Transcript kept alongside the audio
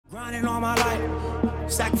Grinding all my life,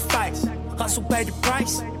 sacrifice, hustle paid the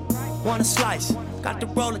price, want a slice, got to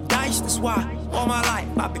roll the dice, that's why all my life,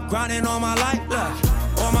 I've been grinding all my life,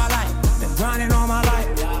 look, all my life, been grinding all my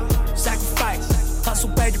life, sacrifice,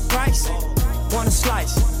 hustle paid the price, want a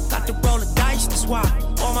slice, got to roll the dice, that's why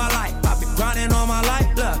all my life, I've been grinding all my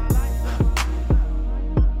life, look.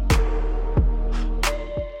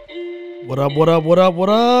 What up, what up, what up, what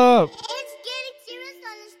up?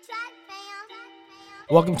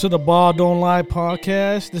 Welcome to the Ball Don't Lie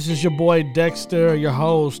podcast. This is your boy Dexter, your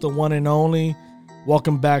host, the one and only.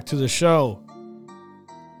 Welcome back to the show.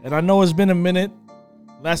 And I know it's been a minute.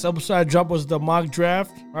 Last episode I dropped was the mock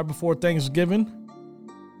draft right before Thanksgiving.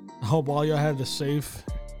 I hope all y'all had a safe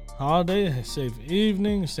holiday, a safe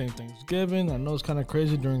evening, safe Thanksgiving. I know it's kind of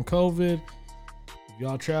crazy during COVID. If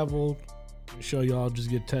y'all traveled, make sure y'all just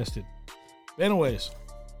get tested. But anyways,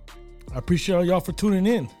 I appreciate y'all for tuning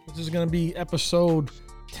in. This is going to be episode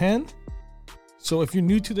 10. So if you're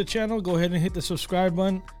new to the channel, go ahead and hit the subscribe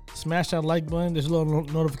button. Smash that like button. There's a little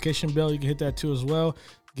notification bell. You can hit that too as well.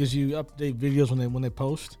 It gives you update videos when they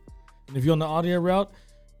post. And if you're on the audio route,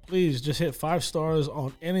 please just hit 5 stars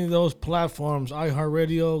on any of those platforms.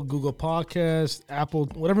 iHeartRadio, Google Podcasts, Apple,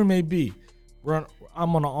 whatever it may be.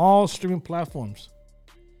 I'm on all streaming platforms.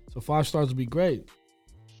 So 5 stars would be great.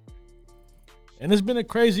 And it's been a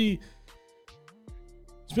crazy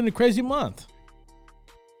month.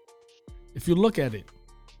 If you look at it.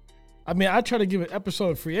 I mean, I try to give an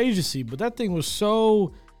episode of free agency, but that thing was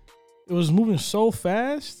moving so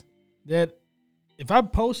fast that if I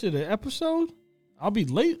posted an episode, I'll be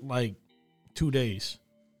late like 2 days.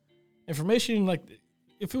 Information, like,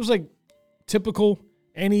 if it was like typical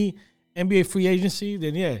any NBA free agency,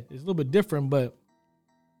 then yeah, it's a little bit different, but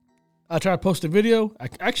I tried to post a video. I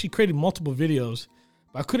actually created multiple videos,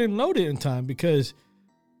 but I couldn't load it in time because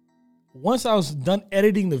once I was done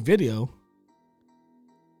editing the video,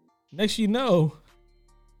 next you know,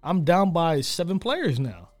 I'm down by 7 players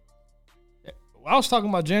now. I was talking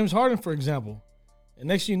about James Harden, for example. And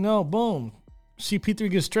next you know, boom,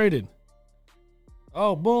 CP3 gets traded.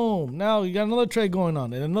 Oh, boom, now you got another trade going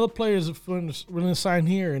on. And another player is willing to sign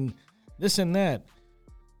here and this and that.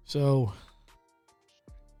 So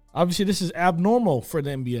obviously, this is abnormal for the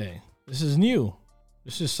NBA. This is new.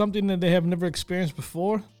 This is something that they have never experienced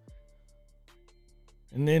before.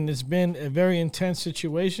 And then it's been a very intense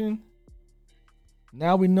situation.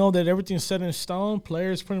 Now we know that everything's set in stone.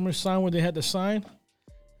 Players pretty much signed where they had to sign.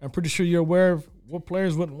 I'm pretty sure you're aware of what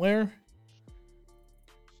players went where.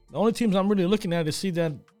 The only teams I'm really looking at to see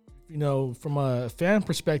that, you know, from a fan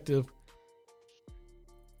perspective,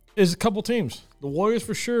 is a couple teams. The Warriors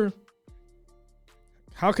for sure.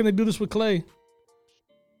 How can they do this with Clay?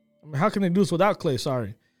 I mean, how can they do this without Clay?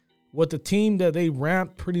 Sorry. With the team that they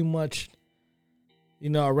ramped pretty much, you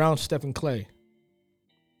know, around Steph and Clay.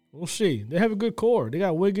 We'll see. They have a good core. They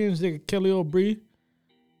got Wiggins. They got Kelly Oubre.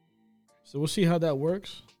 So we'll see how that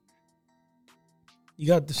works. You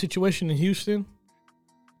got the situation in Houston.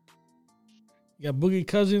 You got Boogie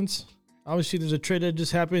Cousins. Obviously, there's a trade that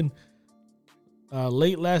just happened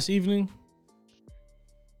late last evening.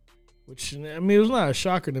 Which, I mean, it was not a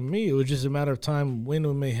shocker to me. It was just a matter of time when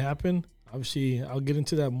it may happen. Obviously, I'll get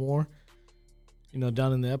into that more, you know,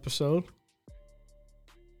 down in the episode.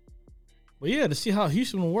 But yeah, to see how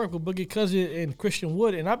Houston will work with Boogie Cousins and Christian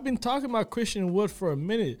Wood. And I've been talking about Christian Wood for a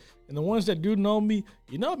minute. And the ones that do know me,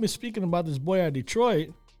 you know, I've been speaking about this boy out of Detroit.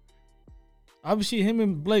 Obviously, him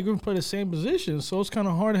and Blake Griffin play the same position. So it's kind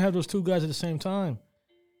of hard to have those two guys at the same time.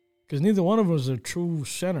 Because neither one of them is a true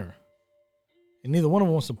center. And neither one of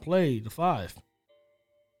them wants to play the 5.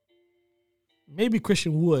 Maybe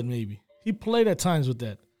Christian Wood, maybe. He played at times with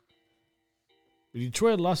that. But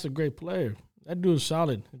Detroit lost a great player. That dude is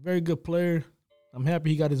solid. A very good player. I'm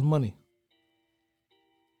happy he got his money.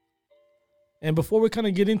 And before we kind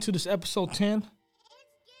of get into this episode 10,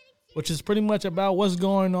 which is pretty much about what's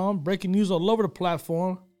going on, breaking news all over the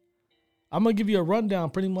platform, I'm going to give you a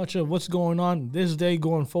rundown pretty much of what's going on this day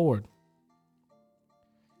going forward.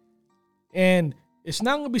 And it's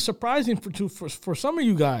not going to be surprising for some of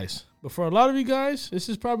you guys. But for a lot of you guys, this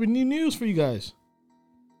is probably new news for you guys.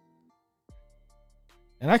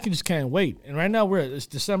 And I just can't wait. And right now it's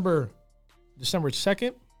December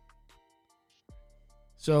 2nd.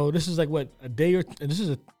 So this is like this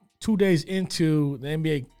is 2 days into the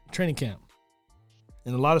NBA training camp.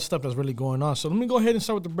 And a lot of stuff that's really going on. So let me go ahead and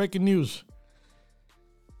start with the breaking news.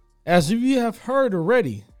 As you have heard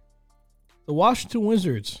already, the Washington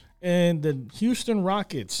Wizards and the Houston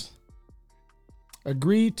Rockets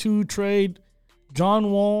agreed to trade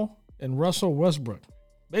John Wall and Russell Westbrook,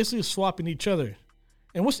 basically swapping each other.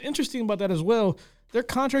 And what's interesting about that as well, their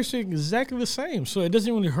contracts are exactly the same. So it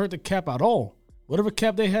doesn't really hurt the cap at all. Whatever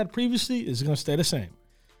cap they had previously is going to stay the same.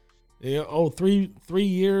 They owe 3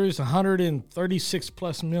 years, 136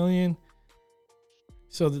 plus million.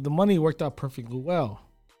 So the money worked out perfectly well.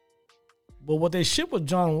 But what they shipped with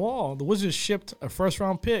John Wall, the Wizards shipped a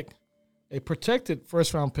first-round pick, a protected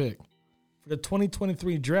first-round pick for the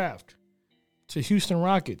 2023 draft to Houston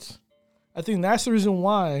Rockets. I think that's the reason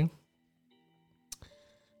why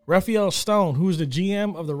Rafael Stone, who is the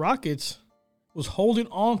GM of the Rockets, was holding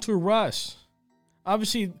on to Russ.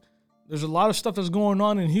 Obviously, there's a lot of stuff that's going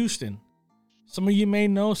on in Houston. Some of you may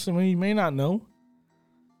know, some of you may not know.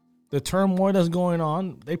 The turmoil that's going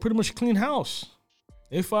on, they pretty much cleaned house.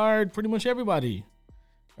 They fired pretty much everybody,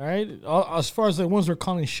 right? As far as the ones who are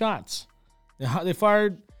calling shots. They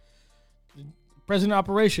fired the president of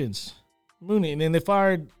operations, Mooney, and then they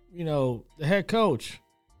fired, the head coach.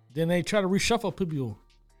 Then they try to reshuffle people.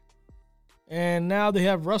 And now they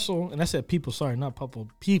have Russell, and I said people, sorry, not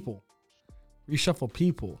people. Reshuffle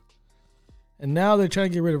people. And now they're trying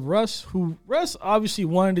to get rid of Russ, who Russ obviously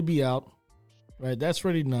wanted to be out, right? That's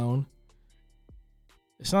already known.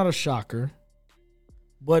 It's not a shocker.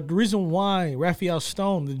 But the reason why Rafael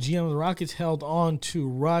Stone, the GM of the Rockets, held on to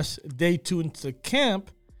Russ day 2 into the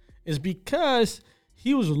camp is because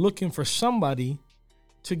he was looking for somebody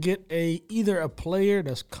to get either a player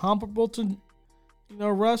that's comparable to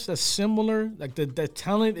Russ, that's similar, like the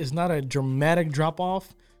talent is not a dramatic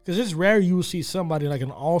drop-off. Because it's rare you will see somebody like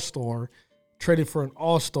an all-star traded for an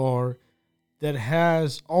all-star that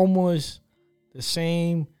has almost the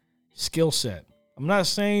same skill set. I'm not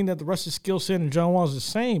saying that the rest of the skill set and John Wall is the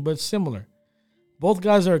same, but it's similar. Both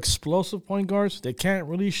guys are explosive point guards. They can't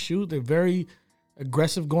really shoot. They're very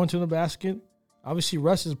aggressive going to the basket. Obviously,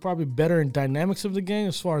 Russ is probably better in dynamics of the game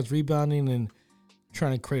as far as rebounding and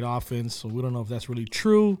trying to create offense. So we don't know if that's really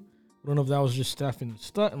true. We don't know if that was just staffing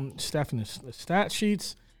the stat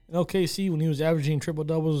sheets in OKC when he was averaging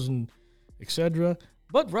triple-doubles and etc.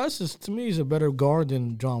 But Russ, to me, is a better guard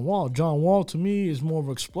than John Wall. John Wall, to me, is more of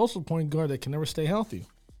an explosive point guard that can never stay healthy.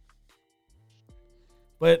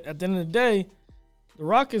 But at the end of the day, the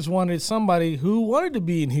Rockets wanted somebody who wanted to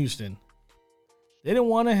be in Houston. They didn't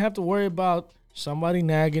want to have to worry about somebody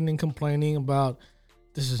nagging and complaining about,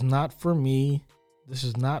 this is not for me, this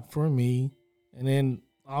is not for me. And then,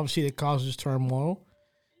 obviously, it causes turmoil.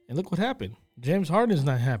 And look what happened. James Harden is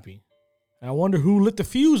not happy. And I wonder who lit the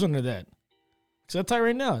fuse under that. Because I'll tell you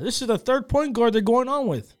right now, this is the third point guard they're going on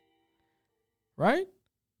with. Right?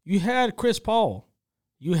 You had Chris Paul.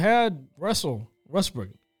 You had Russell Westbrook.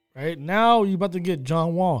 Right? Now you're about to get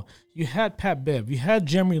John Wall. You had Pat Bev. You had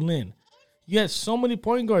Jeremy Lin. You had so many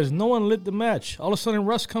point guards. No one lit the match. All of a sudden,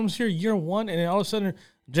 Russ comes here year 1, and then all of a sudden,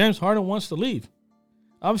 James Harden wants to leave.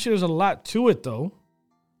 Obviously, there's a lot to it, though.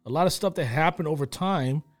 A lot of stuff that happened over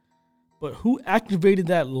time. But who activated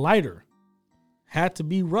that lighter? Had to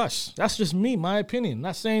be Russ. That's just me, my opinion.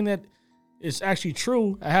 Not saying that it's actually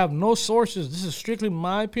true. I have no sources. This is strictly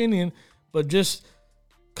my opinion, but just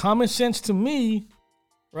common sense to me,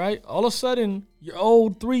 right? All of a sudden, you're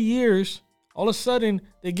owed 3 years. All of a sudden,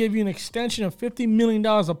 they give you an extension of $50 million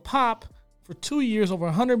a pop for 2 years,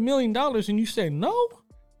 over $100 million, and you say no?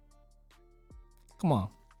 Come on.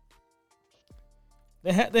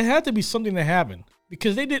 There had to be something that happened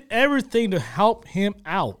because they did everything to help him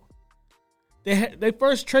out. They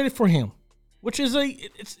first traded for him, which is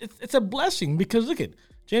it's a blessing because look at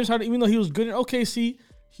James Harden. Even though he was good in OKC,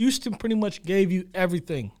 Houston pretty much gave you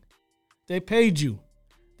everything. They paid you.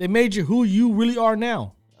 They made you who you really are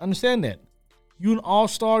now. Understand that. You an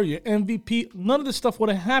all-star, you're MVP. None of this stuff would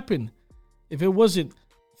have happened if it wasn't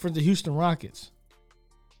for the Houston Rockets.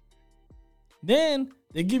 Then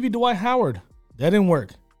they give you Dwight Howard. That didn't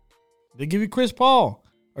work. They give you Chris Paul.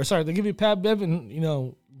 They give you Pat Bev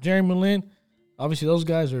and, Jeremy Lin. Obviously, those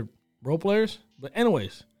guys are role players. But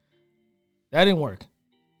anyways, that didn't work.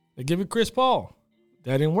 They give you Chris Paul.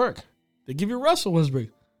 That didn't work. They give you Russell Westbrook.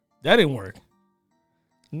 That didn't work.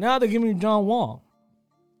 Now they're giving you John Wall.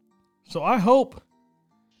 So I hope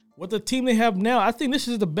with the team they have now, I think this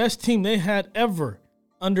is the best team they had ever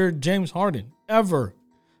under James Harden. Ever.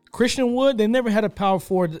 Christian Wood, they never had a power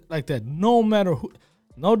forward like that. No matter who.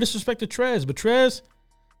 No disrespect to Trez, but Trez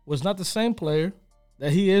was not the same player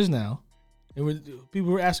that he is now.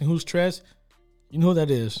 People were asking who's Trez. You know who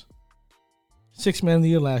that is. 6th man of the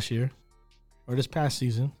year last year, or this past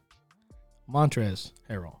season. Montrezl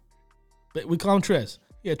Harrell. But we call him Trez.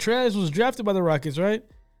 Yeah, Trez was drafted by the Rockets, right?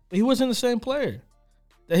 But he wasn't the same player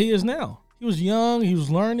that he is now. He was young, he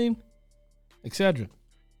was learning, etc.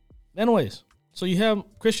 Anyways, so you have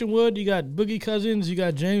Christian Wood, you got Boogie Cousins, you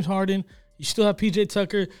got James Harden, you still have PJ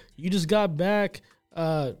Tucker. You just got back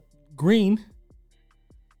Green.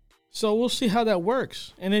 So we'll see how that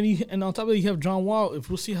works. And then on top of that, you have John Wall. If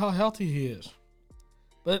we'll see how healthy he is.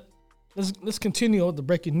 But let's continue with the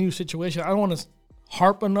breaking news situation. I don't want to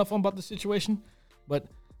harp enough about the situation, but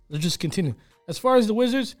let's just continue. As far as the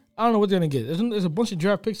Wizards, I don't know what they're going to get. There's a bunch of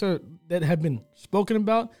draft picks that have been spoken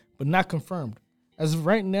about, but not confirmed. As of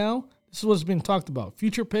right now, this is what's been talked about.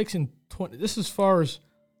 Future picks in 20. This is as far as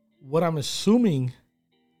what I'm assuming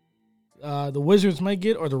the Wizards might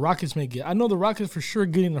get or the Rockets may get. I know the Rockets for sure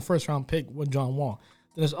getting the first round pick with John Wall.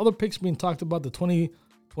 There's other picks being talked about, the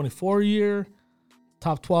 2024 year,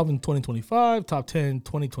 top 12 in 2025, top 10 in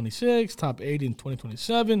 2026, top 8 in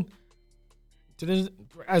 2027. So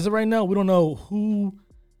as of right now, we don't know who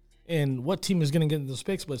and what team is going to get those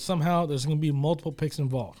picks, but somehow there's going to be multiple picks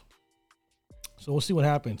involved. So we'll see what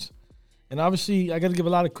happens. And obviously, I got to give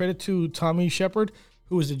a lot of credit to Tommy Shepard,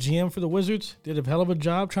 who is the GM for the Wizards. Did a hell of a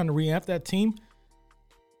job trying to reamp that team.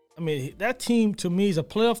 I mean, that team, to me, is a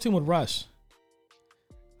playoff team with Russ.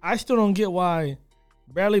 I still don't get why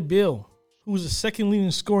Bradley Beal, who was the second leading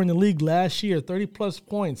scorer in the league last year, 30-plus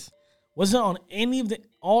points, wasn't on any of the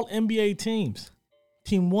all-NBA teams.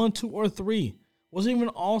 Team 1, 2, or 3. Wasn't even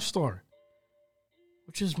an all-star,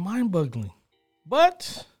 which is mind-boggling.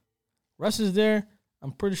 But Russ is there.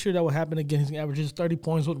 I'm pretty sure that will happen again. He averages 30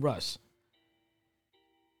 points with Russ.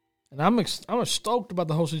 And I'm stoked about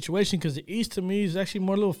the whole situation because the East, to me, is actually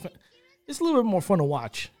it's a little bit more fun to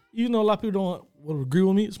watch. Even though a lot of people will agree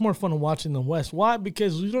with me, it's more fun to watch in the West. Why?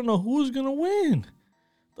 Because we don't know who's going to win.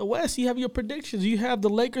 The West, you have your predictions. You have the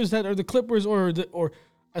Lakers that are the Clippers or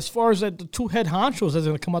as far as the two head honchos that's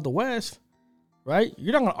going to come out the West, right?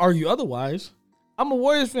 You're not going to argue otherwise. I'm a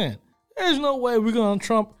Warriors fan. There's no way we're going to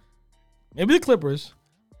trump maybe the Clippers,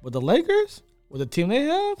 but the Lakers, with the team they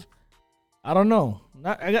have, I don't know.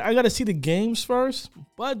 I got to see the games first,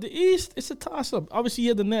 but the East, it's a toss-up. Obviously, you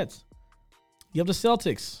have the Nets. You have the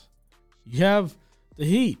Celtics. You have the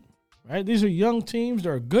Heat, right? These are young teams that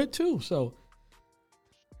are good, too. So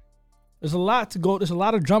there's a lot to go. There's a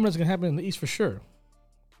lot of drama that's going to happen in the East for sure.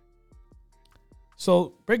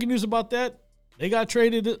 So breaking news about that. They got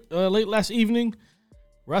traded late last evening.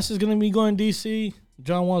 Russ is going to be going to D.C.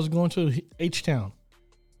 John Wall is going to H-Town.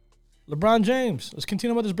 LeBron James. Let's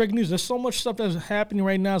continue about this breaking news. There's so much stuff that's happening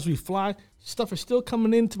right now as we fly. Stuff is still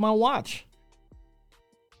coming into my watch.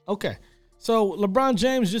 Okay. So LeBron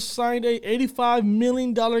James just signed a $85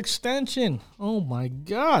 million extension. Oh, my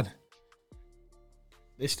God.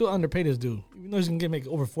 They still underpaid this dude, even though he's going to make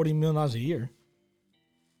over $40 million a year.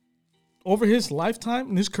 Over his lifetime,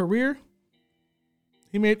 in his career,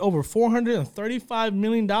 he made over $435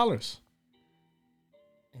 million.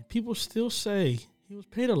 And people still say he was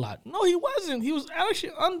paid a lot. No, he wasn't. He was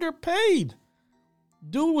actually underpaid.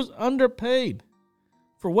 Dude was underpaid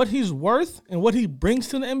for what he's worth and what he brings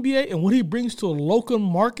to the NBA and what he brings to local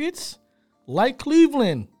markets like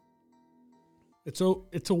Cleveland. It's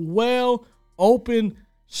a well-open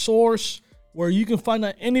source where you can find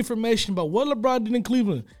out any information about what LeBron did in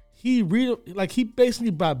Cleveland. He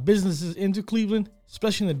basically brought businesses into Cleveland,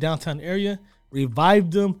 especially in the downtown area,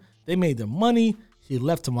 revived them. They made their money. He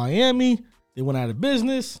left to Miami. They went out of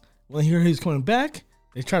business. When he heard he's coming back,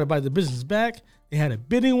 they tried to buy the business back. They had a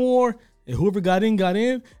bidding war, and whoever got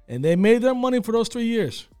in, and they made their money for those 3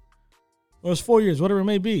 years. Or those 4 years, whatever it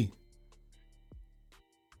may be.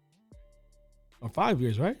 Or 5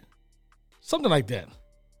 years, right? Something like that.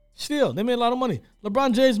 Still, they made a lot of money.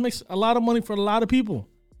 LeBron James makes a lot of money for a lot of people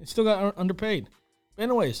and still got underpaid. But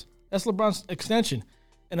anyways, that's LeBron's extension.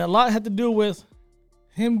 And a lot had to do with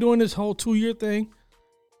him doing this whole 2-year thing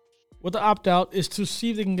with the opt-out is to see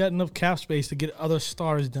if they can get enough cap space to get other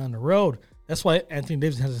stars down the road. That's why Anthony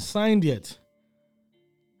Davis hasn't signed yet.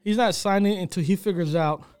 He's not signing until he figures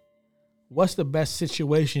out what's the best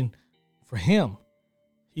situation for him.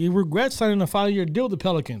 He regrets signing a 5-year deal with the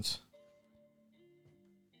Pelicans.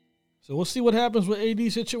 So we'll see what happens with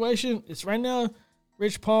AD's situation. It's right now,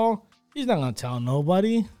 Rich Paul, he's not going to tell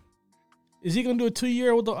nobody. Is he going to do a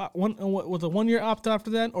 2-year with a 1-year opt-out after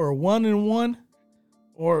that, or a 1-1,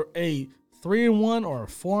 or a 3-1, or a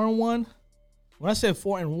 4-1? When I said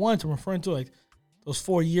 4-1, I'm referring to like those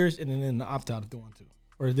 4 years and then the opt-out if they want to,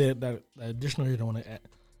 or that additional year they want to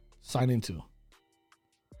sign into.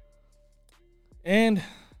 And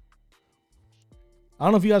I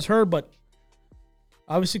don't know if you guys heard, but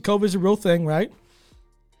obviously COVID is a real thing, right?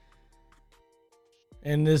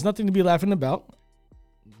 And there's nothing to be laughing about.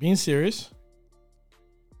 Being serious.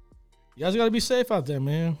 You guys got to be safe out there,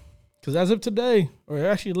 man. Because as of today, or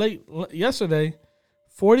actually yesterday,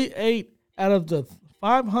 48 out of the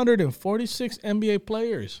 546 NBA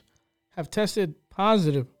players have tested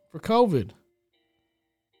positive for COVID.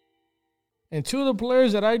 And two of the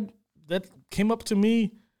players that came up to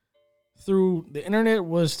me through the internet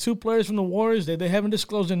was two players from the Warriors that they haven't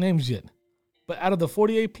disclosed their names yet. But out of the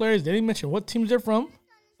 48 players, they didn't mention what teams they're from,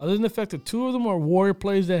 other than the fact that two of them are Warrior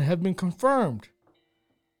players that have been confirmed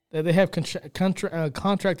that they have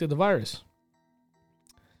contracted the virus.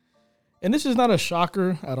 And this is not a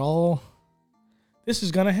shocker at all. This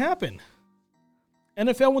is going to happen.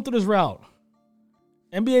 NFL went through this route.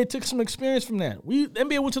 NBA took some experience from that.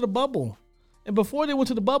 NBA went to the bubble. And before they went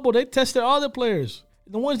to the bubble, they tested all the players.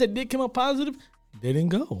 The ones that did come up positive, they didn't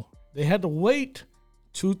go. They had to wait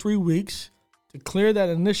 2-3 weeks to clear that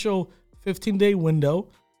initial 15-day window,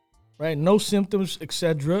 right? No symptoms,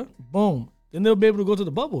 etc. Boom. Then they'll be able to go to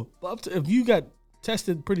the bubble. But if you got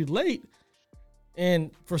tested pretty late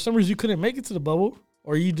and for some reason you couldn't make it to the bubble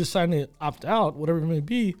or you decided to opt out, whatever it may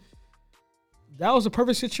be, that was a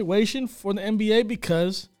perfect situation for the NBA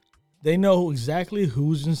because they know exactly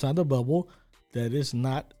who's inside the bubble that is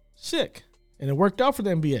not sick. And it worked out for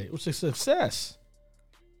the NBA. It was a success.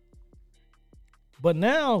 But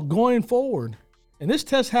now, going forward, and this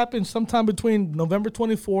test happened sometime between November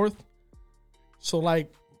 24th, so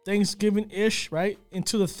like Thanksgiving-ish, right,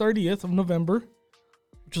 into the 30th of November,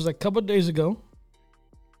 which was like a couple of days ago.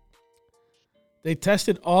 They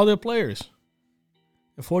tested all their players.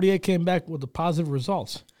 And 48 came back with the positive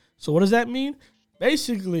results. So what does that mean?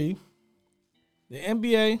 Basically, the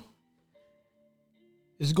NBA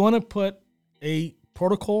is going to put a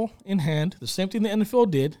protocol in hand, the same thing the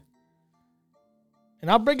NFL did.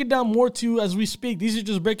 And I'll break it down more to you as we speak. These are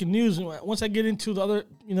just breaking news. And once I get into the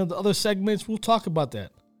other segments, we'll talk about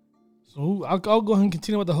that. So I'll go ahead and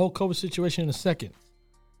continue with the whole COVID situation in a second.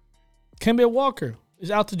 Kemba Walker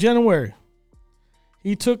is out to January.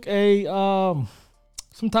 He took a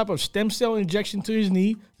some type of stem cell injection to his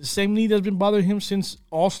knee, the same knee that's been bothering him since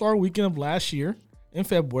All-Star weekend of last year in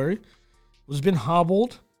February. Was been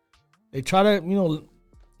hobbled. They try to,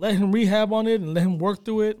 let him rehab on it and let him work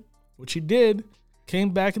through it, which he did. Came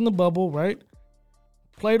back in the bubble, right?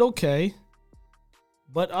 Played okay.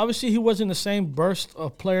 But obviously he wasn't the same burst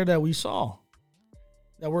of player that we saw,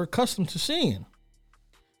 that we're accustomed to seeing.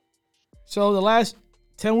 So the last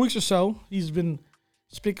 10 weeks or so, he's been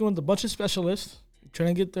speaking with a bunch of specialists,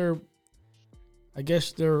 trying to get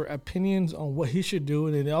their opinions on what he should do.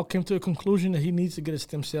 And they all came to a conclusion that he needs to get a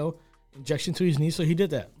stem cell injection to his knee. So he did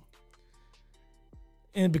that.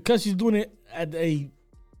 And because he's doing it at a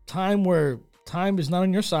time where time is not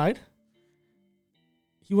on your side,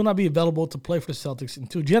 he will not be available to play for the Celtics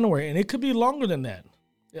until January. And it could be longer than that.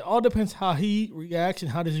 It all depends how he reacts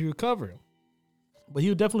and how does he recover. But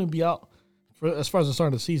he'll definitely be out as far as the start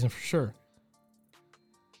of the season for sure.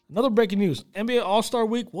 Another breaking news. NBA All-Star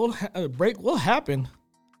Week break will happen,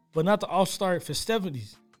 but not the All-Star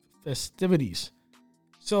festivities.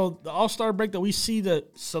 So the All-Star break that we see, the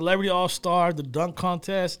Celebrity All-Star, the dunk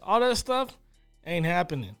contest, all that stuff ain't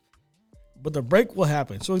happening. But the break will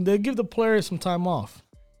happen. So they give the players some time off.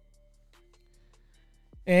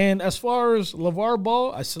 And as far as LeVar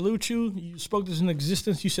Ball, I salute you. You spoke this in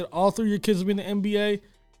existence. You said all three of your kids will be in the NBA,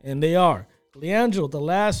 and they are. Leandro, the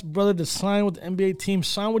last brother to sign with the NBA team,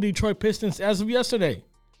 signed with Detroit Pistons as of yesterday.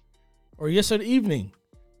 Or yesterday evening.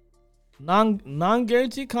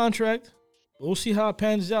 Non-guaranteed contract. We'll see how it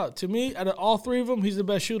pans out. To me, out of all three of them, he's the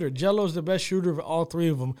best shooter. Jello is the best shooter of all three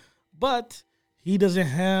of them. But he doesn't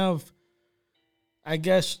have, I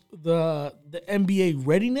guess, the NBA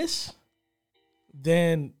readiness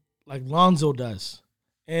than like Lonzo does.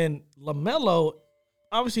 And LaMelo,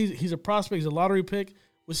 obviously he's a prospect. He's a lottery pick.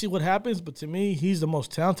 We'll see what happens. But to me, he's the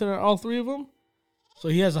most talented of all three of them. So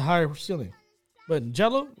he has a higher ceiling. But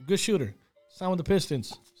Jello, good shooter. Sign with the Pistons.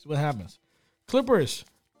 See what happens. Clipper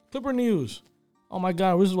news. Oh, my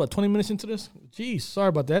God. This is, 20 minutes into this? Jeez, sorry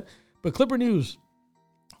about that. But Clipper news.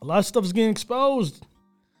 A lot of stuff is getting exposed.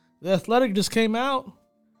 The Athletic just came out.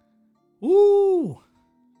 Ooh.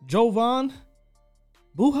 Jovan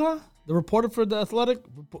Buha, the reporter for The Athletic,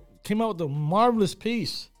 came out with a marvelous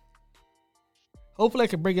piece. Hopefully I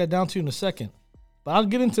can break that down to you in a second. But I'll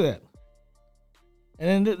get into that.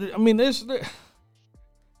 And then,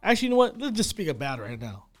 actually, you know what? Let's just speak about it right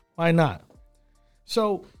now. Why not?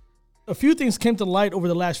 So, a few things came to light over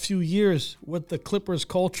the last few years with the Clippers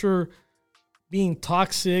culture being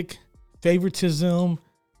toxic, favoritism.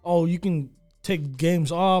 Oh, you can take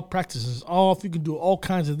games off, practices off. You can do all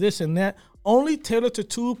kinds of this and that. Only tailored to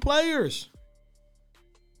two players.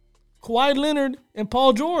 Kawhi Leonard and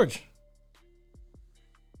Paul George.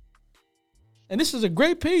 And this is a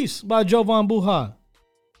great piece by Jovan Buha.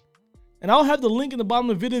 And I'll have the link in the bottom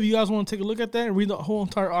of the video if you guys want to take a look at that and read the whole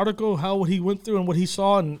entire article, what he went through and what he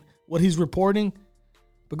saw and what he's reporting.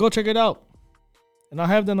 But go check it out. And I'll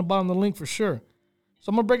have that in the bottom of the link for sure. So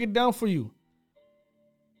I'm going to break it down for you.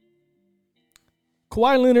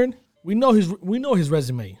 Kawhi Leonard, we know his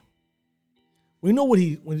resume. We know what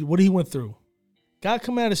he went through. Guy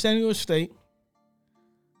coming out of San Diego State,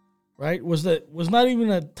 right? Was not even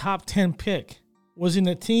a top 10 pick. Was in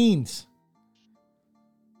the teens.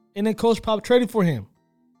 And then Coach Pop traded for him.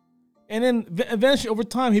 And then eventually, over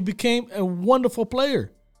time, he became a wonderful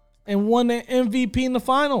player and won the MVP in the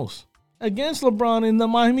finals against LeBron in the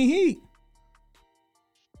Miami Heat.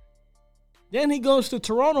 Then he goes to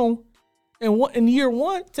Toronto and in year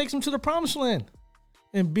one takes him to the promised land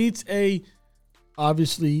and beats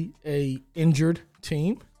obviously a injured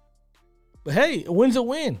team. But hey, a win's a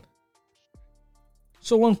win.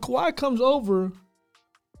 So when Kawhi comes over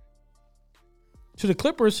to the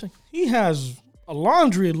Clippers, he has a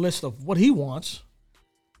laundry list of what he wants.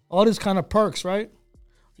 All these kind of perks, right?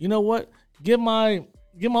 You know what? Give my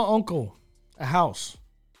uncle a house.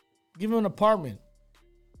 Give him an apartment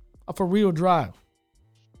off of Rio Drive.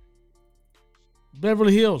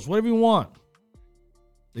 Beverly Hills, whatever you want.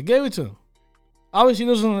 They gave it to him. Obviously,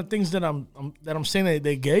 those are the things that I'm saying that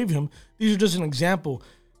they gave him. These are just an example.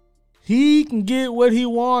 He can get what he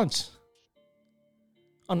wants.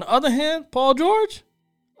 On the other hand, Paul George,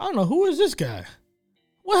 I don't know, who is this guy?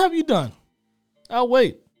 What have you done? I'll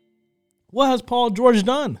wait. What has Paul George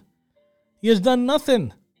done? He has done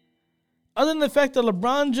nothing. Other than the fact that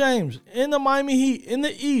LeBron James in the Miami Heat in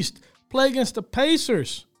the East play against the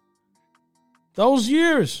Pacers. Those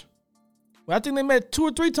years. Well, I think they met 2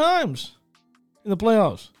 or 3 times in the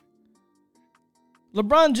playoffs.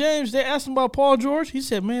 LeBron James, they asked him about Paul George. He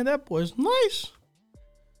said, man, that boy's nice.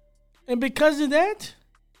 And because of that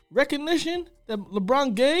recognition that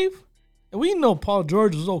LeBron gave, and we know Paul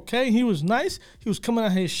George was okay. He was nice. He was coming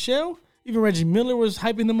out of his shell. Even Reggie Miller was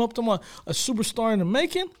hyping him up to a superstar in the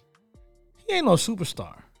making. He ain't no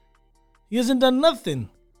superstar. He hasn't done nothing.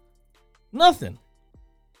 Nothing.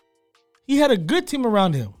 He had a good team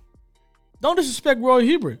around him. Don't disrespect Roy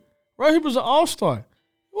Hibbert. Roy Hibbert's an all-star. It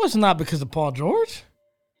was not because of Paul George.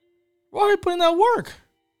 Roy put in that work.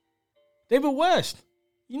 David West.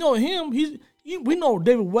 You know him. We know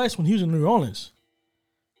David West when he was in New Orleans.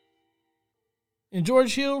 And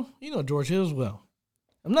George Hill, you know George Hill as well.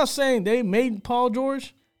 I'm not saying they made Paul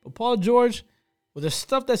George, but Paul George, with the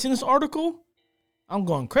stuff that's in this article, I'm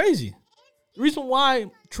going crazy. The reason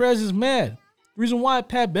why Trez is mad, the reason why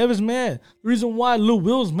Pat Bev is mad, the reason why Lou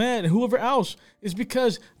Will's mad, and whoever else, is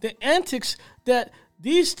because the antics that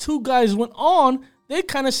these two guys went on, they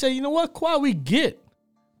kind of say, you know what, Kawhi, we get.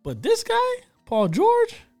 But this guy, Paul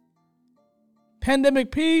George,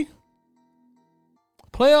 Pandemic P,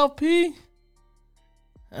 Playoff P,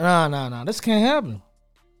 nah, this can't happen.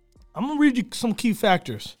 I'm going to read you some key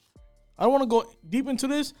factors. I don't want to go deep into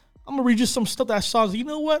this. I'm going to read you some stuff that I saw. You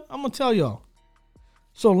know what? I'm going to tell y'all.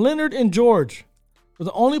 So Leonard and George were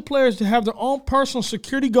the only players to have their own personal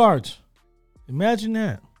security guards. Imagine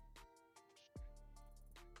that.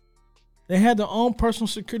 They had their own personal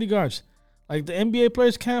security guards. Like the NBA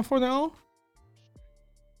players can't afford their own?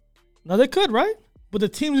 No, they could, right? But the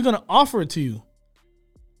team is going to offer it to you.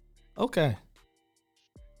 Okay.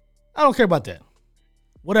 I don't care about that.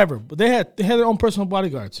 Whatever. But they had their own personal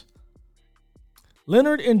bodyguards.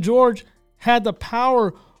 Leonard and George had the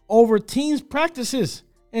power over teams' practices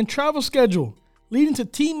and travel schedule, leading to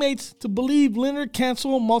teammates to believe Leonard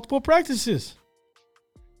canceled multiple practices.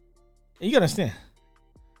 And you got to understand.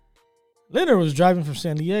 Leonard was driving from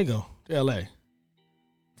San Diego to LA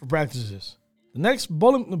for practices. The next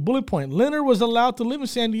bullet point, Leonard was allowed to live in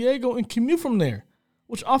San Diego and commute from there,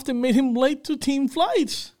 which often made him late to team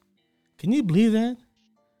flights. Can you believe that?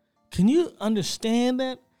 Can you understand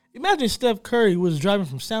that? Imagine Steph Curry was driving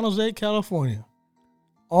from San Jose, California,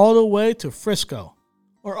 all the way to Frisco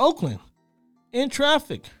or Oakland in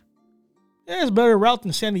traffic. Yeah, it's a better route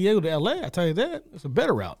than San Diego to LA, I tell you that. It's a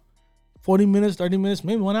better route. 40 minutes, 30 minutes,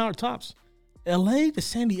 maybe 1 hour tops. LA to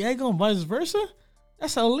San Diego and vice versa,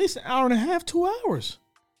 that's at least an hour and a half, 2 hours.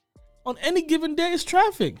 On any given day, it's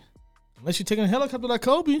traffic. Unless you're taking a helicopter like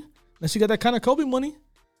Kobe, unless you got that kind of Kobe money.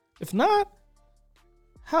 If not,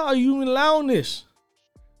 how are you allowing this?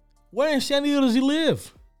 Where in San Diego does he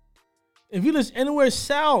live? If he lives anywhere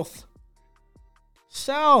south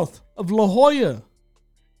of La Jolla,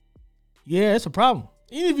 yeah, it's a problem.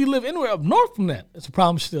 Even if you live anywhere up north from that, it's a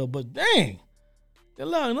problem still. But dang, they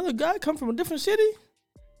allow another guy come from a different city?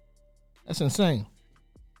 That's insane.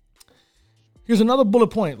 Here's another bullet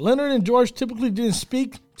point. Leonard and George typically didn't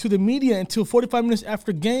speak to the media until 45 minutes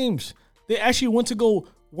after games. They actually went to go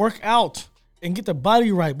work out and get their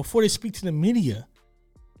body right before they speak to the media.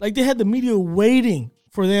 Like they had the media waiting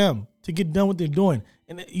for them to get done what they're doing.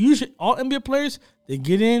 And usually all NBA players, they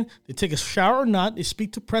get in, they take a shower or not, they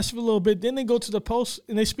speak to press for a little bit, then they go to the post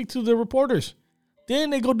and they speak to the reporters. Then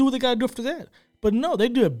they go do what they got to do after that. But no, they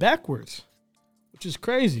do it backwards, which is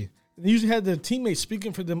crazy. They usually have their teammates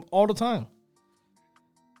speaking for them all the time.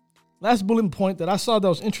 Last bullet point that I saw that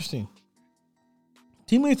was interesting.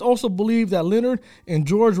 Teammates also believe that Leonard and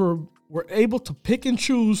George were able to pick and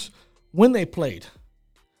choose when they played.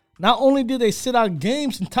 Not only did they sit out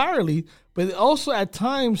games entirely, but they also at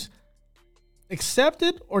times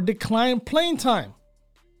accepted or declined playing time.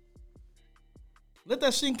 Let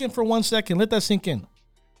that sink in for 1 second. Let that sink in.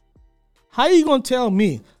 How are you going to tell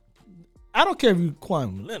me? I don't care if you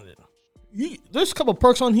Kawhi Leonard. There's a couple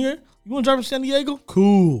perks on here. You want to drive to San Diego?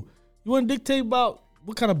 Cool. You want to dictate about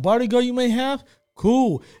what kind of bodyguard you may have?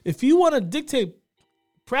 Cool. If you want to dictate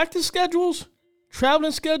practice schedules,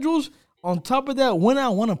 traveling schedules, on top of that, when I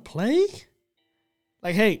want to play?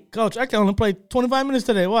 Like, hey, coach, I can only play 25 minutes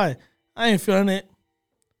today. Why? I ain't feeling it.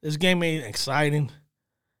 This game ain't exciting.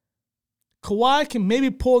 Kawhi can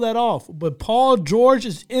maybe pull that off, but Paul George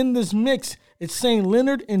is in this mix. It's saying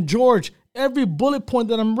Leonard and George every bullet point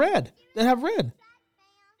that I've read.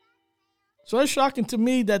 So it's shocking to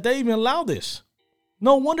me that they even allow this.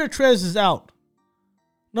 No wonder Trez is out.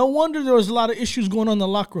 No wonder there was a lot of issues going on in the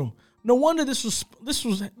locker room. No wonder this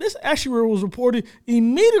actually was reported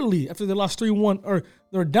immediately after they lost 3-1, or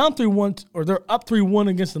they're down 3-1, or they're up 3-1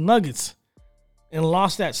 against the Nuggets and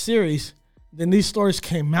lost that series. Then these stories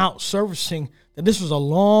came out surfacing that this was a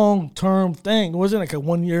long-term thing. It wasn't like a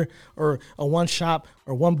 1 year or a one shot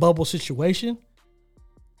or one bubble situation.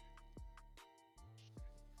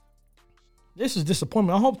 This is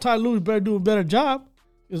disappointment. I hope Ty Lue better do a better job,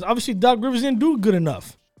 because obviously Doc Rivers didn't do good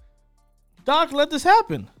enough. Doc, let this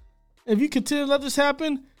happen. If you continue to let this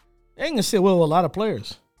happen, they ain't gonna sit well with a lot of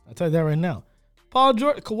players. I'll tell you that right now. Paul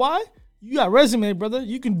George, Kawhi, you got a resume, brother.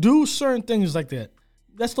 You can do certain things like that.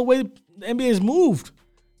 That's the way the NBA has moved.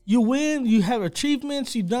 You win, you have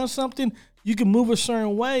achievements, you've done something, you can move a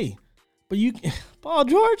certain way. But Paul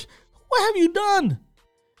George, what have you done?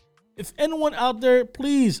 If anyone out there,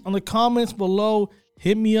 please, on the comments below,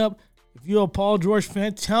 hit me up. If you're a Paul George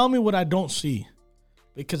fan, tell me what I don't see.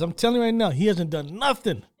 Because I'm telling you right now, he hasn't done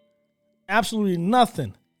nothing. Absolutely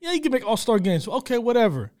nothing. Yeah, you can make all-star games. Okay,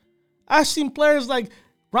 whatever. I've seen players like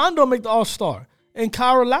Rondo make the all-star. And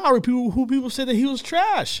Kyle Lowry, people said that he was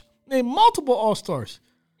trash. Named multiple all-stars.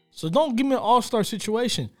 So don't give me an all-star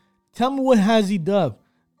situation. Tell me what has he done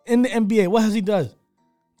in the NBA. What has he done?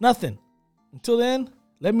 Nothing. Until then,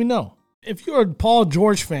 let me know. If you're a Paul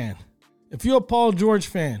George fan,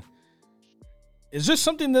 is there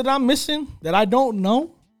something that I'm missing that I don't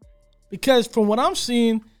know? Because from what I'm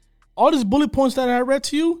seeing, all these bullet points that I read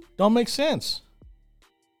to you don't make sense.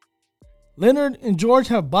 Leonard and George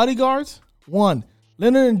have bodyguards. 1.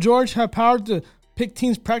 Leonard and George have power to pick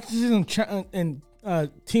teams' practices and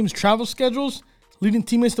teams' travel schedules, leading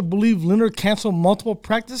teammates to believe Leonard canceled multiple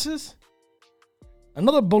practices.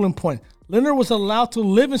 Another bullet point. Leonard was allowed to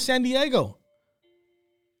live in San Diego.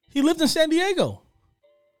 He lived in San Diego.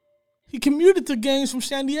 He commuted to games from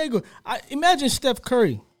San Diego. Imagine Steph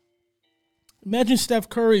Curry. Imagine Steph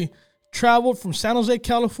Curry traveled from San Jose,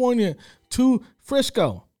 California to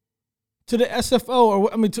Frisco, to the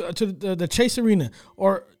SFO, to the Chase Arena,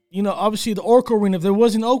 or, obviously the Oracle Arena if there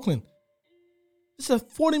was in Oakland. It's a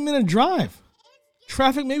 40-minute drive.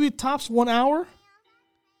 Traffic maybe tops 1 hour.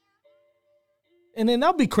 And then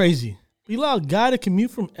that'd be crazy. You allow a guy to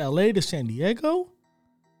commute from LA to San Diego?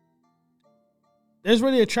 There's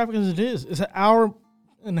already a traffic as it is. It's an hour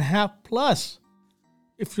and a half plus.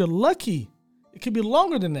 If you're lucky, it could be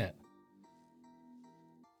longer than that.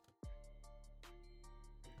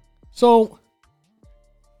 So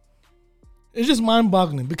it's just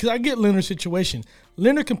mind-boggling, because I get Leonard's situation.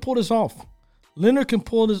 Leonard can pull this off. Leonard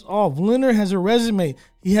has a resume.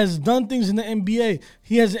 He has done things in the NBA.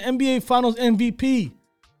 He has an NBA Finals MVP.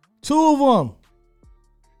 2 of them.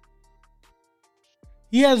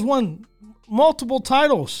 He has won multiple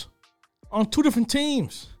titles on 2 different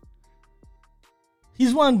teams.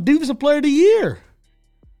 He's won Defensive Player of the Year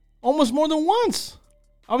almost more than once.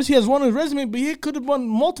 Obviously, he has one on his resume, but he could have won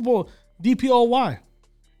multiple DPOY.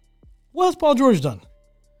 What has Paul George done?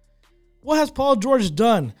 What has Paul George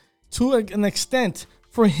done to an extent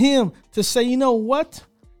for him to say, you know what?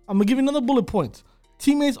 I'm going to give you another bullet point.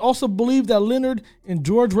 Teammates also believe that Leonard and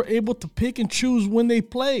George were able to pick and choose when they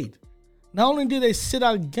played. Not only did they sit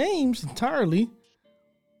out games entirely,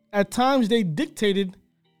 at times they dictated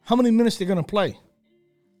how many minutes they're going to play,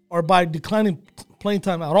 or by declining playing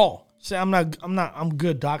time at all. Say, I'm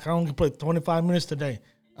good, Doc. I only play 25 minutes today.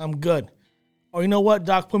 I'm good. Or you know what,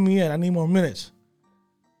 Doc, put me in. I need more minutes.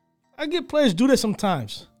 I get players do that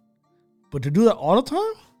sometimes. But to do that all the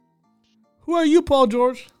time? Who are you, Paul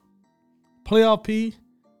George? Playoff P?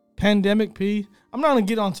 Pandemic P? I'm not going to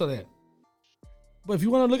get onto that. But if you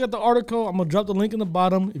want to look at the article, I'm going to drop the link in the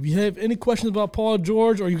bottom. If you have any questions about Paul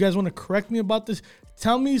George or you guys want to correct me about this,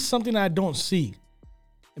 tell me something I don't see.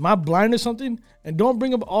 Am I blind to something? And don't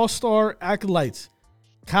bring up all-star acolytes.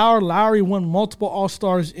 Kyle Lowry won multiple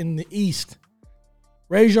all-stars in the East.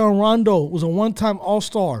 Rajon Rondo was a one-time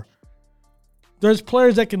all-star. There's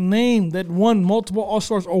players that can name that won multiple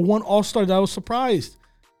all-stars or one all-star that I was surprised.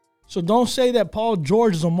 So don't say that Paul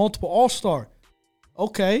George is a multiple all-star.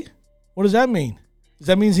 Okay, what does that mean? Does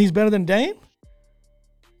that mean he's better than Dame?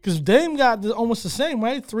 Because Dame got almost the same,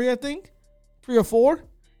 right? 3, I think. 3 or 4.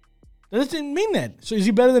 That doesn't mean that. So is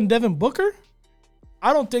he better than Devin Booker?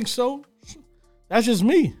 I don't think so. That's just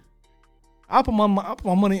me. I put my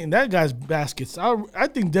money in that guy's baskets. I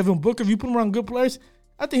think Devin Booker, if you put him around good players,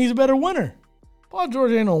 I think he's a better winner. Paul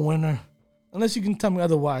George ain't no winner. Unless you can tell me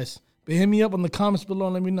otherwise. But hit me up in the comments below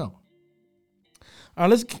and let me know. All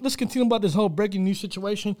right, let's continue about this whole breaking news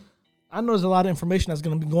situation. I know there's a lot of information that's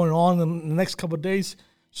going to be going on in the next couple of days,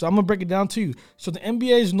 so I'm going to break it down to you. So the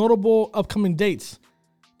NBA's notable upcoming dates.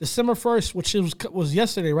 December 1st, which was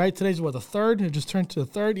yesterday, right? Today's what, the 3rd? It just turned to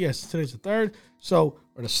the 3rd. Yes, today's the 3rd. So,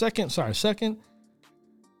 or the 2nd. Sorry, 2nd.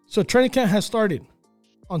 So training camp has started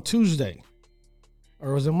on Tuesday.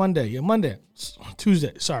 Or was it Monday? Yeah, Monday.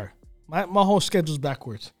 Tuesday. Sorry. My whole schedule's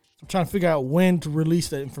backwards. I'm trying to figure out when to release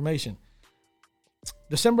that information.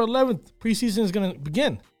 December 11th, preseason is going to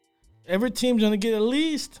begin. Every team's going to get at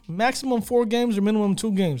least maximum 4 games or minimum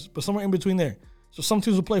 2 games, but somewhere in between there. So some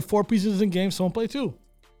teams will play 4 preseason games, some will play 2.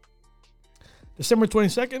 December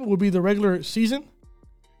 22nd will be the regular season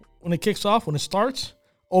when it kicks off, when it starts.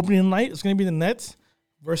 Opening night, it's going to be the Nets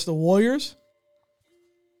versus the Warriors.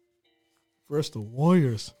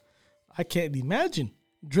 I can't imagine.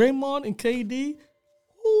 Draymond and KD.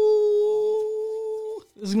 Ooh,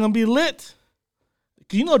 this is going to be lit.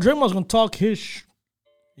 You know Draymond's going to talk his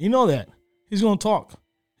You know that. He's going to talk.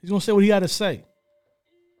 He's going to say what he got to say.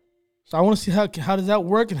 So I want to see how does that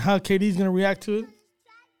work and how KD's going to react to it.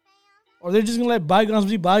 Or they're just going to let bygones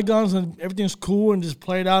be bygones and everything's cool and just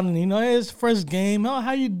play it out. And, hey, it's the first game. Oh,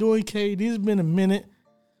 how you doing, KD? It's been a minute.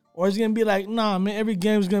 Or it's going to be like, nah, man, every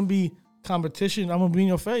game is going to be competition. I'm going to be in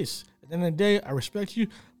your face. At the end of the day, I respect you.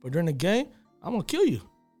 But during the game, I'm going to kill you.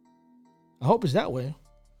 I hope it's that way.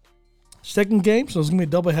 Second game, so it's going to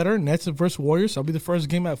be a doubleheader. Nets versus Warriors. So it'll be the first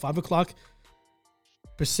game at 5 o'clock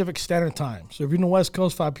Pacific Standard Time. So if you're in the West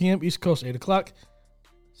Coast, 5 p.m. East Coast, 8 o'clock.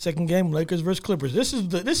 Second game, Lakers versus Clippers. This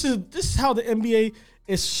is how the NBA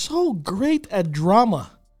is so great at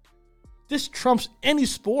drama. This trumps any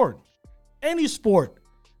sport. Any sport.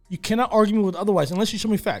 You cannot argue me with otherwise unless you show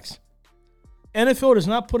me facts. NFL does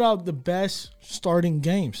not put out the best starting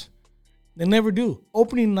games. They never do.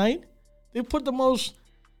 Opening night, they put the most,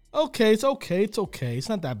 it's okay. It's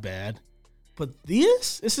not that bad. But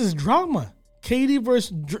this is drama. KD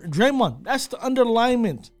versus Draymond. That's the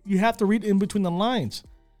underlinement. You have to read in between the lines.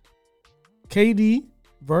 KD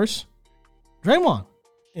versus Draymond.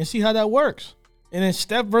 And see how that works. And then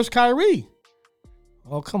Steph versus Kyrie.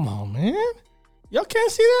 Oh, come on, man. Y'all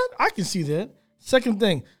can't see that? I can see that. Second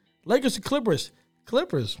thing, Lakers to Clippers.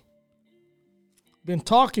 Clippers been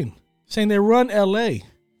talking, saying they run LA.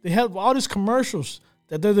 They have all these commercials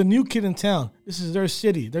that they're the new kid in town. This is their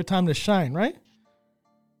city, their time to shine, right?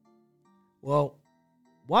 Well,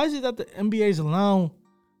 why is it that the NBA is allowing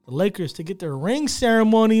the Lakers to get their ring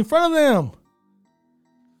ceremony in front of them?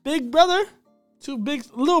 Big brother to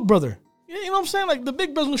little brother. You know what I'm saying? Like the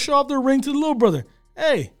big brother's gonna show off their ring to the little brother.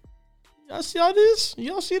 Hey, y'all see all this?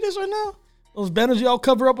 Y'all see this right now? Those banners y'all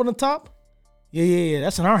cover up on the top? Yeah.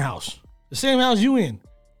 That's in our house. The same house you in.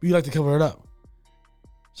 But you like to cover it up.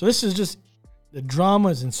 So this is just, the drama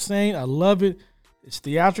is insane. I love it. It's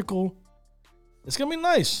theatrical. It's going to be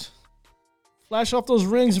nice. Flash off those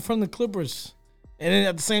rings in front of the Clippers. And then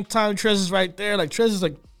at the same time, Trez is right there. Like, Trez is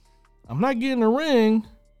like, I'm not getting a ring,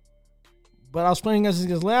 but I was playing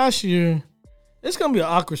against last year. It's going to be an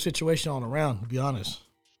awkward situation all around, to be honest.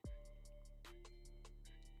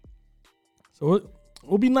 So it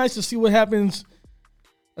will be nice to see what happens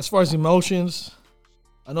as far as emotions.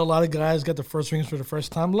 I know a lot of guys got their first rings for the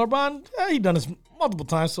first time. LeBron, he done this multiple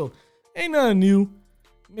times, so ain't nothing new.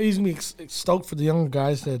 Maybe he's going to be stoked for the younger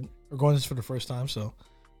guys that are going this for the first time, so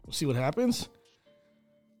we'll see what happens.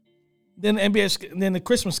 Then the NBA, then the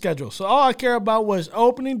Christmas schedule. So all I care about was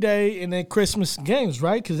opening day and then Christmas games,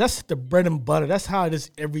 right? Because that's the bread and butter. That's how it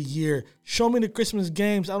is every year. Show me the Christmas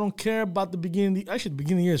games. I don't care about the beginning. Actually, the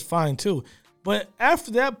beginning of the year is fine, too. But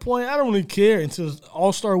after that point, I don't really care until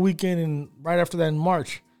All-Star weekend and right after that in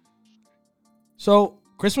March. So,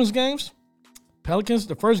 Christmas games, Pelicans,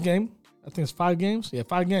 the first game, I think it's 5 games. Yeah,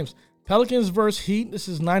 5 games. Pelicans versus Heat. This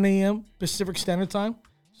is 9 a.m. Pacific Standard Time.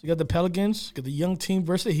 So, you got the Pelicans, you got the young team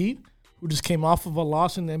versus the Heat, who just came off of a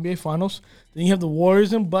loss in the NBA Finals. Then you have the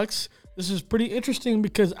Warriors and Bucks. This is pretty interesting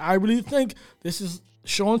because I really think this is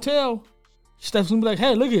show and tell. Steph's going to be like,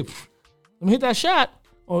 hey, look at, let me hit that shot.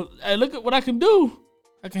 Or, hey, look at what I can do.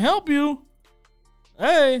 I can help you.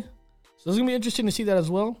 Hey. So it's going to be interesting to see that as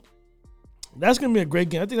well. That's going to be a great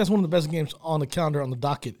game. I think that's one of the best games on the calendar, on the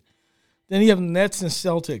docket. Then you have Nets and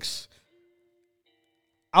Celtics.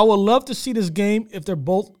 I would love to see this game if they're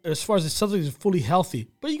both, as far as the Celtics, are fully healthy.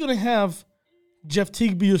 But you're going to have Jeff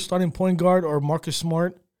Teague be your starting point guard or Marcus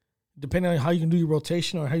Smart, depending on how you can do your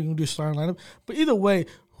rotation or how you can do your starting lineup. But either way,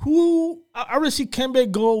 I really see Kemba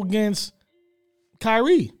go against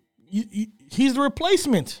Kyrie. He's the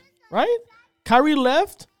replacement, right? Kyrie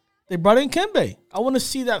left. They brought in Kemba. I want to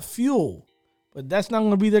see that fuel. But that's not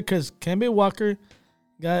going to be there because Kemba Walker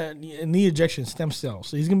got a knee ejection stem cell.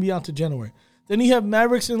 So he's going to be out to January. Then you have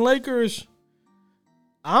Mavericks and Lakers.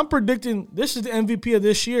 I'm predicting this is the MVP of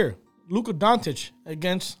this year. Luka Doncic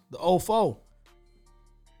against the OFO,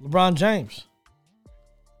 LeBron James.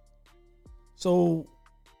 So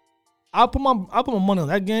I'll put my money on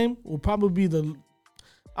that game. Will probably be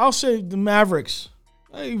I'll say the Mavericks.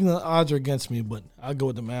 Even the odds are against me, but I'll go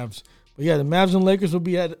with the Mavs. But yeah, the Mavs and Lakers will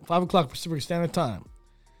be at 5 o'clock Pacific Standard Time.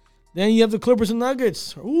 Then you have the Clippers and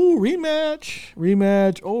Nuggets. Ooh,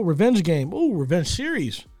 rematch. Oh, revenge game. Oh, revenge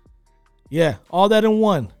series. Yeah, all that in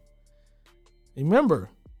one. Remember,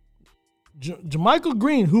 JaMychal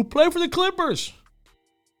Green, who played for the Clippers,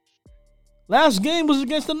 last game was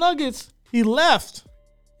against the Nuggets. He left.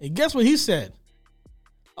 And guess what he said?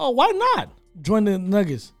 Oh, why not join the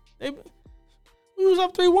Nuggets? We was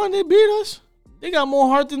up 3-1. They beat us. They got more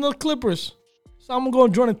heart than the Clippers. So I'm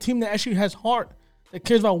going to join a team that actually has heart, that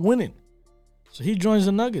cares about winning. So he joins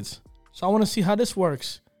the Nuggets. So I want to see how this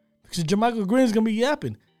works. Because JaMychal Green is going to be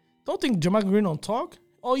yapping. Don't think JaMychal Green don't talk.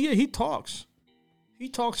 Oh, yeah, he talks. He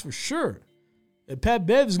talks for sure. And Pat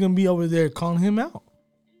Bev is going to be over there calling him out.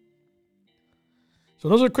 So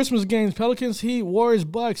those are Christmas games. Pelicans, Heat, Warriors,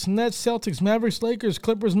 Bucks, Nets, Celtics, Mavericks, Lakers,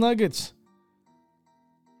 Clippers, Nuggets.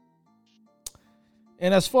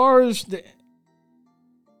 And as far as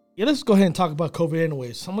let's go ahead and talk about COVID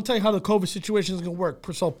anyways. So I'm going to tell you how the COVID situation is going to work.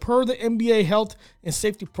 So per the NBA health and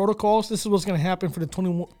safety protocols, this is what's going to happen for the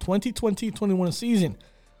 2020-21 season.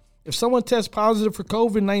 If someone tests positive for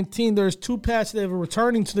COVID-19, there's 2 paths that are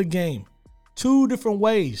returning to the game. 2 different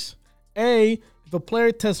ways. A, if a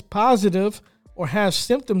player tests positive or has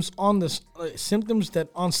symptoms symptoms that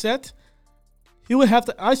onset, he would have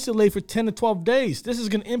to isolate for 10 to 12 days. This is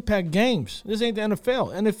going to impact games. This ain't the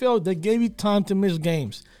NFL. NFL, they gave you time to miss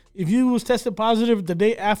games. If you was tested positive the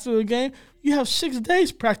day after the game, you have 6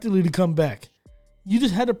 days practically to come back. You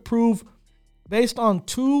just had to prove based on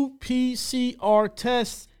 2 PCR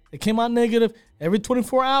tests that came out negative every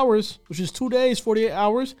 24 hours, which is 2 days, 48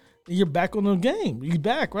 hours, and you're back on the game. You're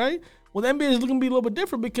back, right? Well, the NBA is looking to be a little bit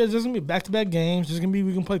different because there's going to be back-to-back games. There's going to be,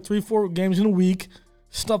 we can play 3-4 games in a week,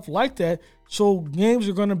 stuff like that. So games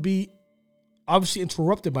are going to be obviously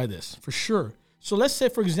interrupted by this, for sure. So let's say,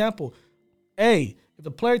 for example, if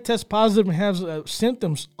the player tests positive and has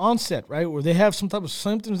symptoms onset, right, where they have some type of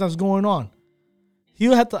symptoms that's going on,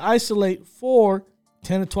 he'll have to isolate for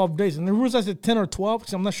 10 to 12 days. And the rules I said 10 or 12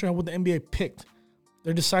 because I'm not sure what the NBA picked.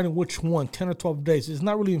 They're deciding which one, 10 or 12 days. It's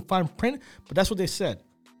not really in fine print, but that's what they said.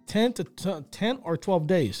 10 or 12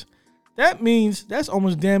 days. That means that's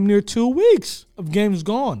almost damn near 2 weeks of games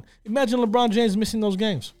gone. Imagine LeBron James missing those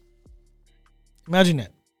games. Imagine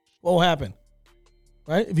that. What will happen?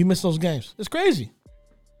 Right? If you miss those games. It's crazy.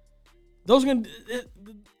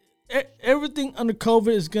 Everything under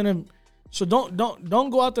COVID is gonna. So don't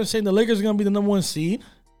go out there saying the Lakers are gonna be the number 1 seed,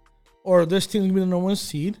 or this team's gonna be the number 1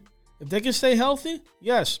 seed. If they can stay healthy,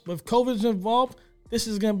 yes. But if COVID is involved, this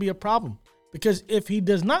is gonna be a problem. Because if he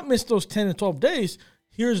does not miss those 10 to 12 days,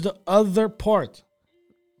 here's the other part.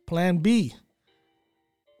 Plan B.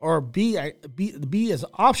 Or B as an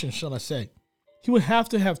option, shall I say. He would have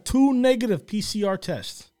to have 2 negative PCR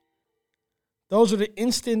tests. Those are the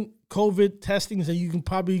instant COVID testings that you can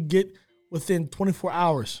probably get within 24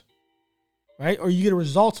 hours. Right? Or you get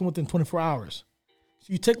results within 24 hours.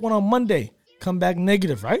 So you take one on Monday, come back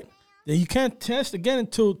negative, right? Then you can't test again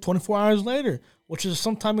until 24 hours later, which is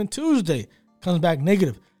sometime in Tuesday. Comes back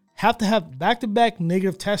negative. Have to have back-to-back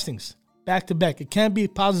negative testings. Back-to-back. It can't be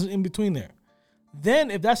positive in between there.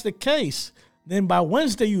 Then, if that's the case, Then by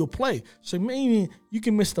Wednesday, you will play. So meaning you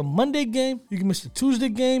can miss the Monday game, you can miss the Tuesday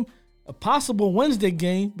game, a possible Wednesday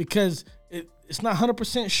game, because it's not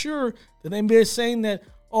 100% sure that the NBA is saying that,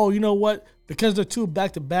 oh, you know what, because they're two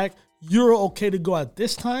back-to-back, you're okay to go at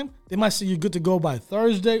this time. They might say you're good to go by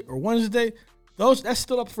Thursday or Wednesday. That's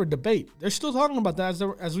still up for debate. They're still talking about that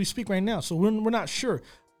as we speak right now. So we're not sure.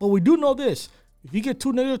 But we do know this. If you get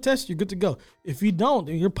 2 negative tests, you're good to go. If you don't,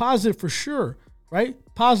 then you're positive for sure, right?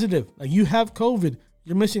 Positive. Like you have COVID.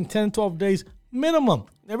 You're missing 10, 12 days minimum.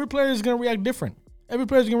 Every player is going to react different.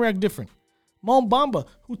 Mo Bamba,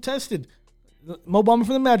 who tested, Mo Bamba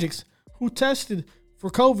from the Magics, who tested for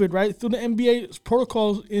COVID, right, through the NBA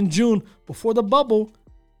protocols in June before the bubble,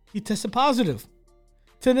 he tested positive.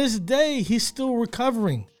 To this day, he's still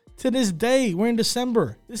recovering. To this day, we're in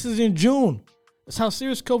December. This is in June. That's how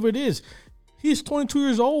serious COVID is. He's 22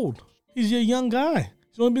 years old. He's a young guy.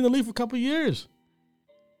 He's only been in the league for a couple of years.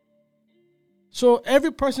 So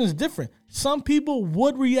every person is different. Some people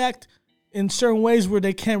would react in certain ways where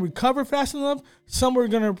they can't recover fast enough. Some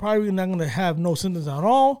are probably not going to have no symptoms at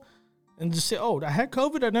all and just say, oh, I had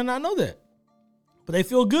COVID. I did not know that. But they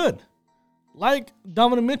feel good. Like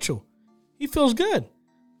Donovan Mitchell. He feels good.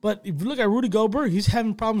 But if you look at Rudy Gobert, he's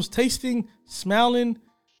having problems tasting, smelling.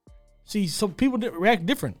 See, some people react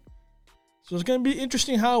different. So it's going to be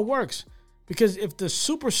interesting how it works. Because if the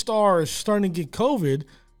superstar is starting to get COVID,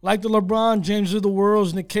 like the LeBron James of the world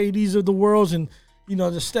and the KDs of the world and, you know,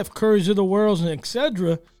 the Steph Currys of the world and et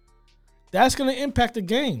cetera, that's going to impact the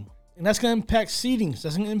game. And that's going to impact seedings.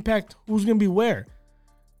 That's going to impact who's going to be where.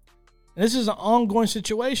 And this is an ongoing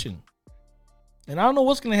situation. And I don't know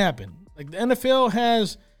what's going to happen. Like the NFL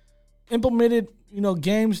has implemented, you know,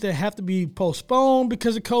 games that have to be postponed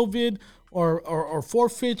because of COVID or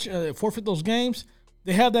forfeit those games.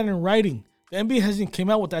 They have that in writing. The NBA hasn't came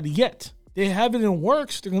out with that yet. They have it in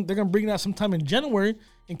works. They're going to bring it out sometime in January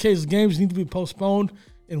in case games need to be postponed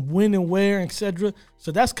and when and where, etc.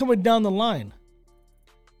 So that's coming down the line.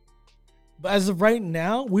 But as of right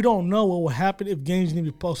now, we don't know what will happen if games need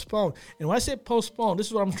to be postponed. And when I say postponed, this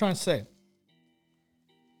is what I'm trying to say.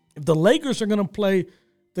 If the Lakers are going to play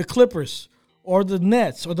the Clippers or the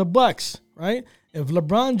Nets or the Bucks, right? If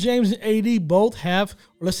LeBron James and AD both have,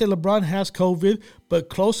 or let's say LeBron has COVID, but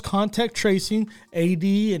close contact tracing, AD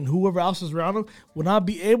and whoever else is around him will not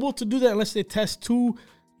be able to do that unless they test 2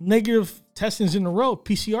 negative testings in a row,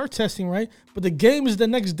 PCR testing, right? But the game is the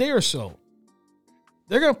next day or so.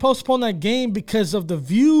 They're going to postpone that game because of the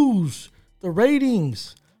views, the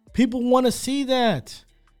ratings. People want to see that.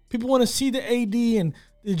 People want to see the AD and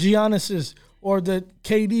the Giannis's or the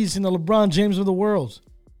KDs and the LeBron James of the world.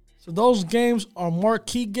 So those games are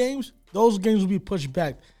marquee games. Those games will be pushed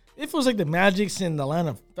back. If it was like the Magics and the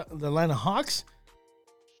Atlanta Hawks,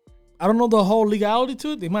 I don't know the whole legality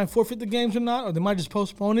to it. They might forfeit the games or not, or they might just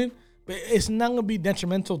postpone it. But it's not going to be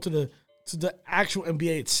detrimental to the actual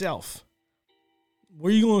NBA itself.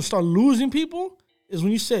 Where you're going to start losing people is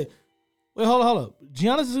when you say, wait, hold up.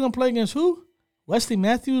 Giannis is going to play against who? Wesley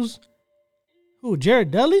Matthews? Who?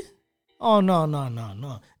 Jared Dudley? Oh, no.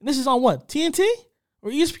 And this is on what? TNT? Or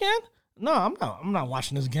ESPN? No, I'm not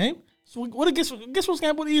watching this game. So guess what's going to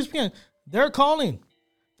happen with ESPN? They're calling.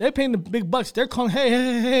 They're paying the big bucks. They're calling,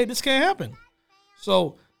 hey, this can't happen.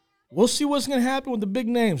 So we'll see what's going to happen with the big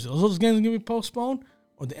names. Are those games going to be postponed?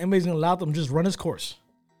 Or the NBA's going to allow them to just run its course?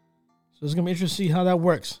 So it's going to be interesting to see how that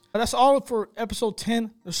works. But that's all for episode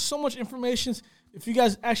 10. There's so much information. If you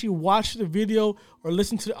guys actually watched the video or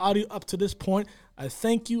listened to the audio up to this point, I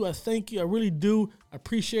thank you. I really do. I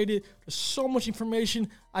appreciate it. There's so much information.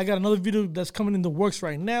 I got another video that's coming in the works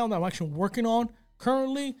right now that I'm actually working on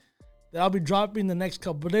currently that I'll be dropping the next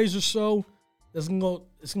couple of days or so. It's going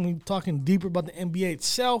to be talking deeper about the NBA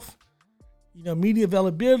itself. You know, media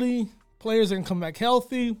availability, players that can come back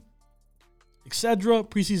healthy, etc.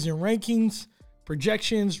 Preseason rankings,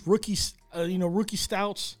 projections, rookie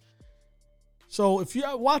stouts. So if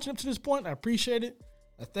you're watching up to this point, I appreciate it.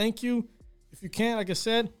 I thank you. If you can, like I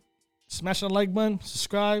said, smash that like button,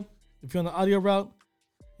 subscribe. If you're on the audio route,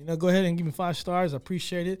 go ahead and give me 5 stars. I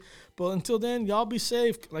appreciate it. But until then, y'all be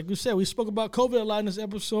safe. Like we said, we spoke about COVID a lot in this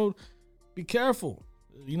episode. Be careful.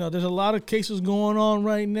 There's a lot of cases going on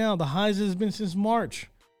right now. The highest has been since March.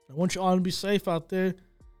 I want you all to be safe out there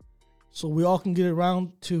so we all can get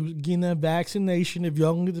around to getting that vaccination. If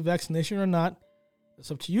y'all can get the vaccination or not,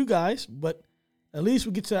 that's up to you guys. But at least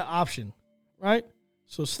we get to that option, right?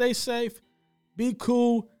 So stay safe. Be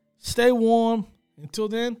cool. Stay warm. Until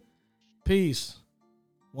then, peace.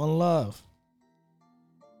 One love.